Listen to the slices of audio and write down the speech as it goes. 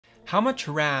How much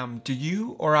RAM do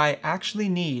you or I actually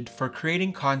need for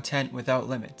creating content without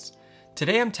limits?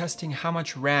 Today I'm testing how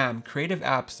much RAM creative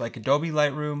apps like Adobe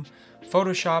Lightroom,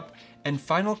 Photoshop, and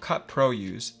Final Cut Pro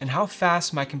use, and how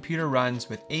fast my computer runs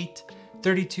with 8,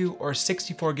 32, or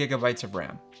 64 gigabytes of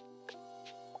RAM.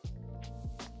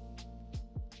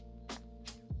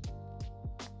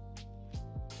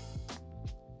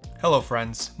 Hello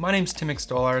friends, my name's Tim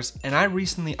Stolars, and I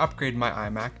recently upgraded my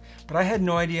iMac, but I had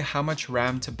no idea how much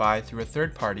RAM to buy through a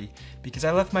third party because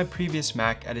I left my previous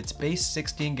Mac at its base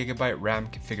 16GB RAM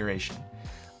configuration.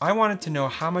 I wanted to know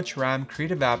how much RAM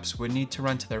creative apps would need to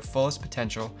run to their fullest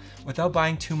potential without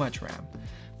buying too much RAM.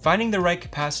 Finding the right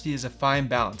capacity is a fine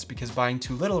balance because buying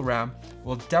too little RAM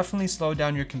will definitely slow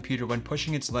down your computer when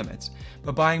pushing its limits,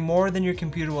 but buying more than your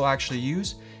computer will actually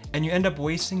use, and you end up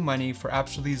wasting money for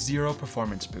absolutely zero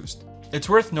performance boost. It's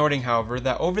worth noting, however,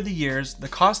 that over the years, the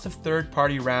cost of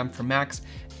third-party RAM for Macs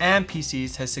and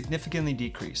PCs has significantly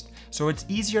decreased, so it's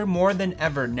easier more than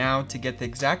ever now to get the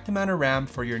exact amount of RAM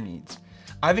for your needs.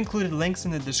 I've included links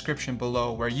in the description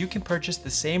below where you can purchase the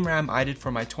same RAM I did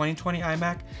for my 2020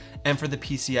 iMac and for the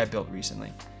PC I built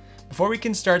recently. Before we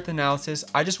can start the analysis,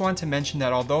 I just want to mention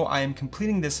that although I am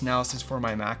completing this analysis for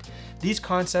my Mac, these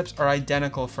concepts are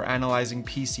identical for analyzing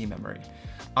PC memory.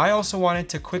 I also wanted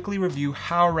to quickly review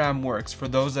how RAM works for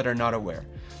those that are not aware.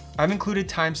 I've included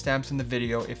timestamps in the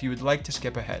video if you would like to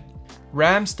skip ahead.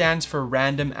 RAM stands for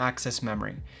Random Access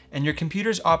Memory, and your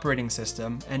computer's operating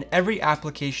system and every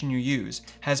application you use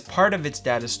has part of its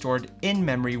data stored in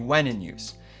memory when in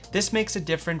use. This makes it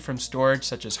different from storage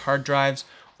such as hard drives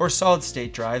or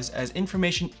solid-state drives, as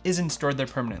information isn't stored there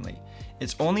permanently.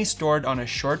 It's only stored on a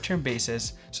short-term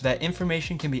basis so that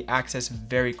information can be accessed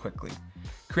very quickly.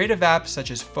 Creative apps such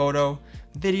as photo,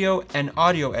 video, and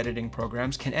audio editing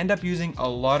programs can end up using a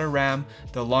lot of RAM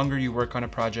the longer you work on a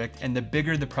project and the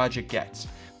bigger the project gets.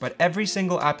 But every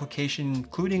single application,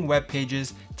 including web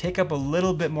pages, take up a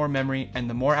little bit more memory, and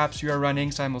the more apps you are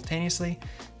running simultaneously,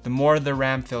 the more the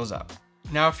RAM fills up.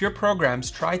 Now, if your programs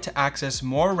try to access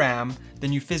more RAM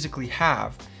than you physically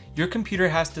have, your computer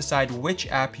has to decide which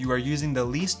app you are using the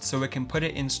least so it can put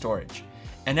it in storage.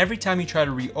 And every time you try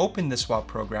to reopen the swap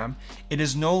program, it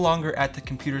is no longer at the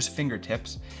computer's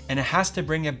fingertips, and it has to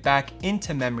bring it back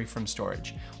into memory from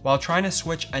storage, while trying to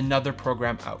switch another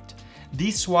program out.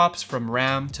 These swaps from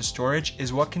RAM to storage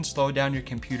is what can slow down your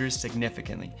computers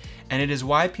significantly, and it is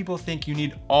why people think you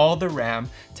need all the RAM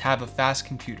to have a fast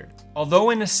computer. Although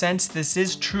in a sense this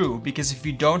is true, because if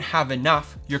you don't have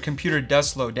enough, your computer does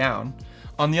slow down.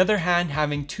 On the other hand,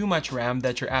 having too much RAM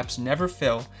that your apps never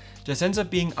fill just ends up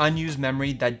being unused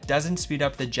memory that doesn't speed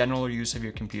up the general use of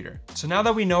your computer. So now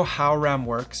that we know how RAM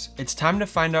works, it's time to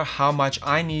find out how much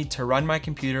I need to run my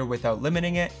computer without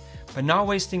limiting it, but not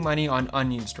wasting money on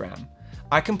unused RAM.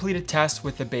 I completed tests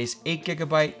with the base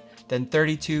 8GB, then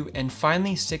 32, and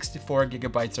finally 64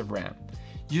 gigabytes of RAM,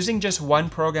 using just one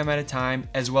program at a time,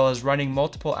 as well as running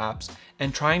multiple apps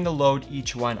and trying to load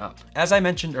each one up. As I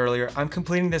mentioned earlier, I'm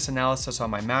completing this analysis on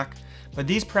my Mac, but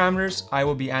these parameters I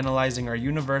will be analyzing are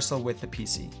universal with the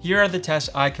PC. Here are the tests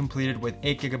I completed with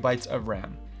 8GB of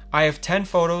RAM. I have 10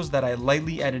 photos that I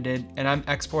lightly edited, and I'm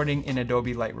exporting in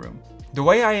Adobe Lightroom. The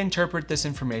way I interpret this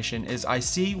information is I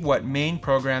see what main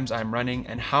programs I'm running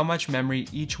and how much memory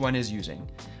each one is using.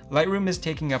 Lightroom is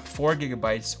taking up 4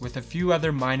 gigabytes with a few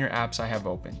other minor apps I have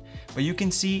open, but you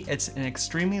can see it's an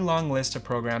extremely long list of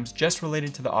programs just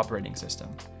related to the operating system.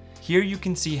 Here you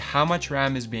can see how much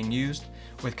RAM is being used,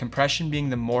 with compression being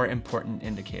the more important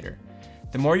indicator.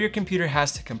 The more your computer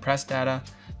has to compress data,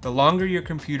 the longer your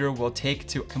computer will take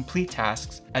to complete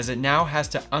tasks, as it now has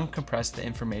to uncompress the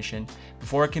information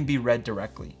before it can be read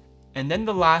directly. And then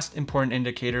the last important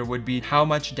indicator would be how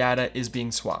much data is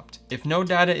being swapped. If no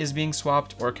data is being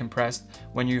swapped or compressed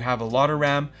when you have a lot of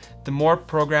RAM, the more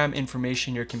program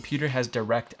information your computer has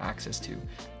direct access to.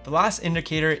 The last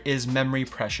indicator is memory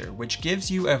pressure, which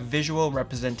gives you a visual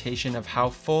representation of how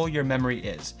full your memory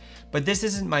is. But this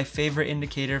isn't my favorite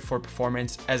indicator for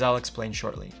performance, as I'll explain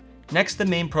shortly. Next, the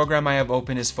main program I have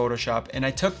open is Photoshop, and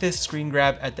I took this screen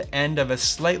grab at the end of a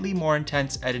slightly more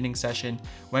intense editing session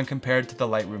when compared to the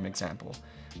Lightroom example,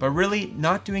 but really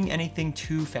not doing anything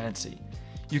too fancy.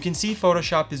 You can see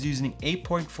Photoshop is using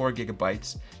 8.4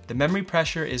 gigabytes, the memory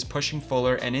pressure is pushing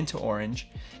fuller and into orange,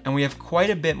 and we have quite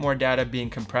a bit more data being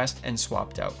compressed and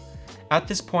swapped out. At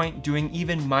this point, doing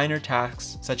even minor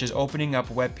tasks such as opening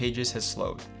up web pages has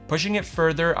slowed. Pushing it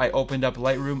further, I opened up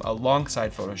Lightroom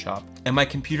alongside Photoshop, and my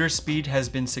computer speed has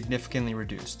been significantly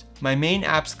reduced. My main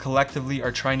apps collectively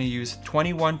are trying to use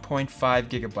 21.5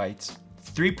 gigabytes,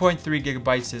 3.3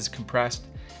 gigabytes is compressed,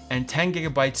 and 10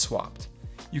 gigabytes swapped.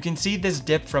 You can see this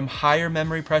dip from higher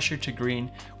memory pressure to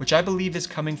green, which I believe is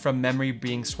coming from memory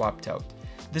being swapped out.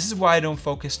 This is why I don't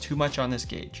focus too much on this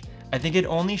gauge. I think it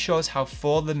only shows how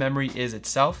full the memory is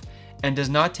itself and does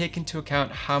not take into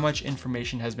account how much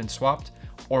information has been swapped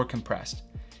or compressed.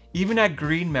 Even at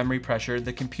green memory pressure,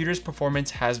 the computer's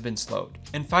performance has been slowed.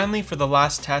 And finally, for the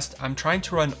last test, I'm trying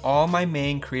to run all my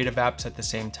main creative apps at the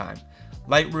same time.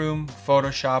 Lightroom,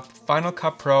 Photoshop, Final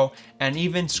Cut Pro, and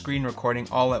even screen recording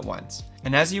all at once.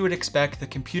 And as you would expect, the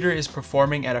computer is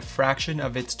performing at a fraction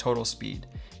of its total speed.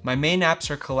 My main apps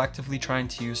are collectively trying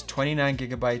to use 29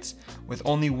 gigabytes with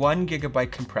only 1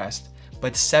 gigabyte compressed,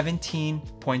 but 17.34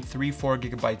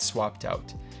 gigabytes swapped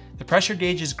out. The pressure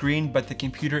gauge is green, but the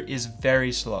computer is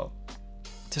very slow.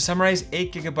 To summarize,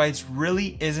 8 gigabytes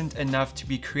really isn't enough to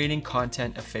be creating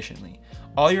content efficiently.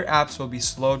 All your apps will be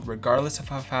slowed regardless of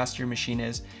how fast your machine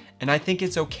is, and I think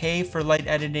it's okay for light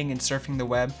editing and surfing the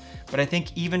web, but I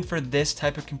think even for this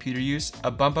type of computer use,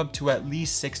 a bump up to at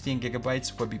least 16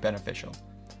 gigabytes would be beneficial.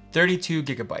 32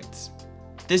 gigabytes.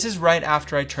 This is right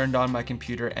after I turned on my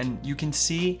computer, and you can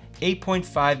see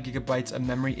 8.5 gigabytes of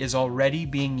memory is already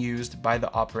being used by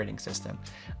the operating system.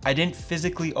 I didn't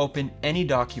physically open any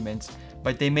documents,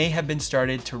 but they may have been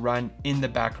started to run in the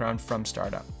background from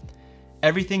startup.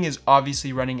 Everything is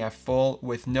obviously running at full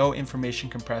with no information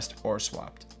compressed or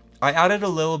swapped. I added a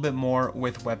little bit more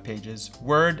with web pages,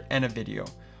 Word, and a video.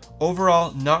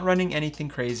 Overall, not running anything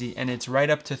crazy, and it's right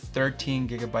up to 13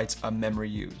 gigabytes of memory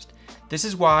used. This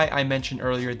is why I mentioned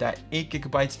earlier that 8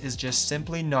 gigabytes is just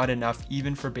simply not enough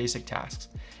even for basic tasks,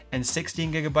 and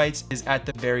 16 gigabytes is at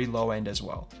the very low end as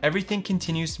well. Everything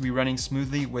continues to be running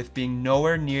smoothly with being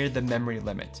nowhere near the memory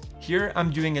limit. Here I'm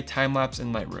doing a time lapse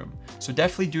in Lightroom, so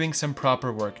definitely doing some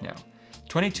proper work now.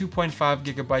 22.5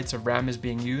 gigabytes of RAM is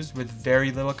being used with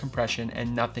very little compression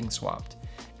and nothing swapped.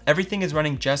 Everything is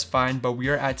running just fine, but we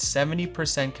are at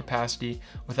 70% capacity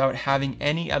without having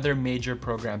any other major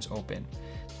programs open.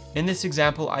 In this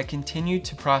example, I continue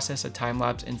to process a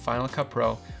time-lapse in Final Cut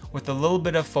Pro with a little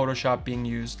bit of Photoshop being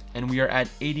used, and we are at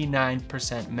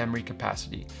 89% memory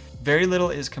capacity. Very little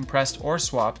is compressed or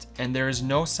swapped, and there is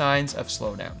no signs of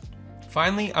slowdown.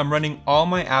 Finally, I'm running all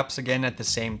my apps again at the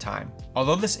same time.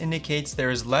 Although this indicates there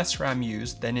is less RAM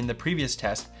used than in the previous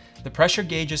test, the pressure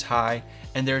gauge is high,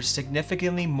 and there is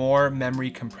significantly more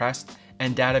memory compressed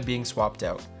and data being swapped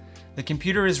out. The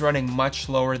computer is running much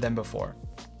slower than before.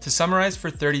 To summarize,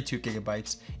 for 32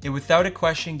 gigabytes, it without a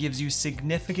question gives you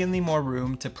significantly more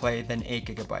room to play than 8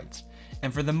 gigabytes,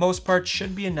 and for the most part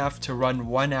should be enough to run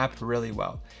one app really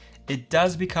well. It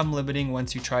does become limiting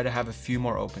once you try to have a few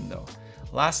more open though.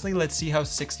 Lastly, let's see how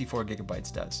 64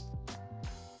 gigabytes does.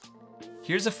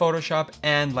 Here's a Photoshop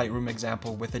and Lightroom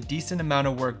example with a decent amount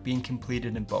of work being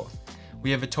completed in both.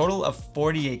 We have a total of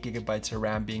 48 gigabytes of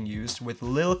RAM being used with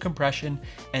little compression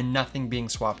and nothing being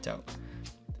swapped out.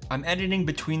 I'm editing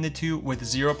between the two with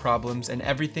zero problems, and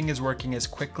everything is working as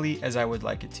quickly as I would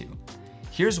like it to.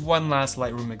 Here's one last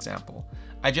Lightroom example.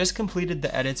 I just completed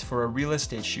the edits for a real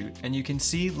estate shoot, and you can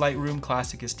see Lightroom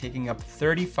Classic is taking up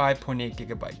 35.8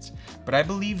 gigabytes, but I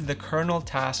believe the kernel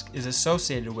task is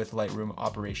associated with Lightroom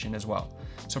operation as well.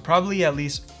 So probably at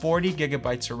least 40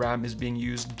 gigabytes of RAM is being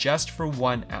used just for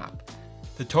one app.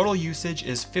 The total usage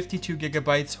is 52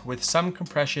 gigabytes with some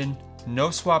compression,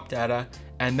 no swap data,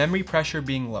 and memory pressure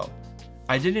being low.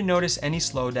 I didn't notice any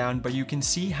slowdown, but you can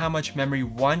see how much memory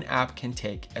one app can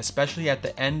take, especially at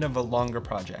the end of a longer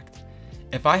project.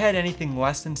 If I had anything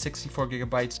less than 64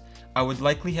 gigabytes, I would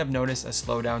likely have noticed a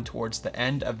slowdown towards the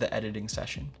end of the editing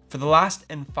session. For the last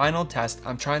and final test,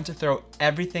 I'm trying to throw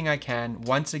everything I can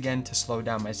once again to slow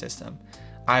down my system.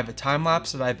 I have a time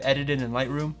lapse that I've edited in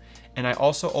Lightroom, and I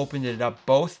also opened it up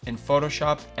both in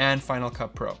Photoshop and Final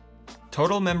Cut Pro.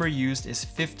 Total memory used is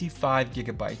 55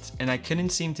 gigabytes, and I couldn't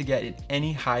seem to get it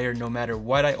any higher no matter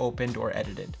what I opened or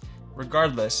edited.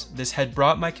 Regardless, this had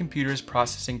brought my computer's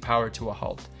processing power to a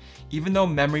halt. Even though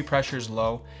memory pressure is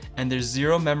low and there's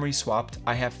zero memory swapped,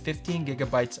 I have 15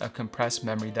 gigabytes of compressed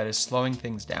memory that is slowing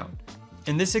things down.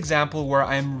 In this example where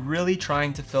I am really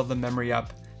trying to fill the memory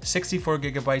up, 64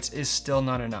 gigabytes is still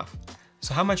not enough.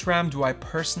 So how much RAM do I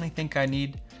personally think I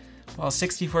need? Well,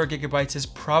 64 gigabytes is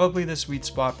probably the sweet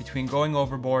spot between going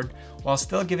overboard while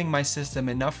still giving my system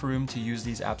enough room to use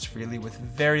these apps freely with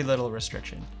very little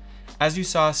restriction. As you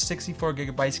saw, 64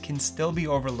 gigabytes can still be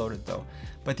overloaded though,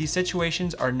 but these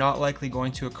situations are not likely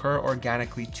going to occur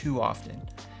organically too often.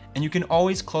 And you can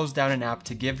always close down an app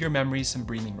to give your memory some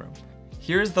breathing room.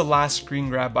 Here's the last screen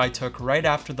grab I took right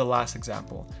after the last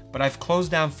example, but I've closed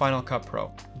down Final Cut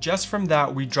Pro. Just from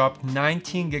that, we dropped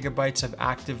 19 gigabytes of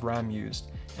active RAM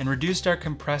used and reduced our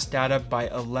compressed data by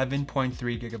 11.3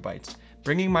 gigabytes,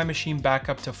 bringing my machine back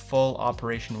up to full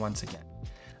operation once again.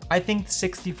 I think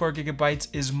 64 gigabytes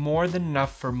is more than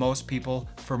enough for most people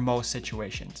for most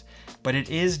situations, but it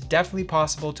is definitely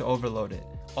possible to overload it.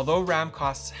 Although RAM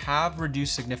costs have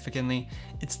reduced significantly,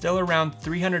 it's still around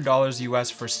 $300 US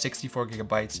for 64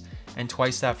 gigabytes and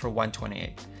twice that for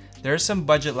 128. There are some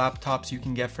budget laptops you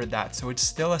can get for that, so it's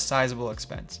still a sizable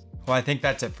expense. Well, I think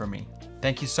that's it for me.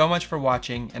 Thank you so much for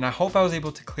watching, and I hope I was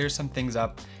able to clear some things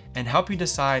up and help you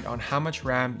decide on how much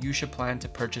RAM you should plan to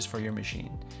purchase for your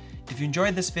machine. If you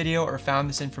enjoyed this video or found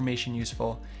this information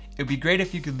useful, it would be great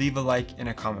if you could leave a like and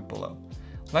a comment below.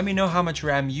 Let me know how much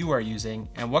RAM you are using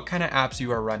and what kind of apps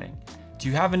you are running. Do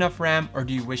you have enough RAM or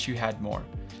do you wish you had more?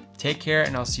 Take care,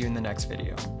 and I'll see you in the next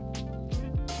video.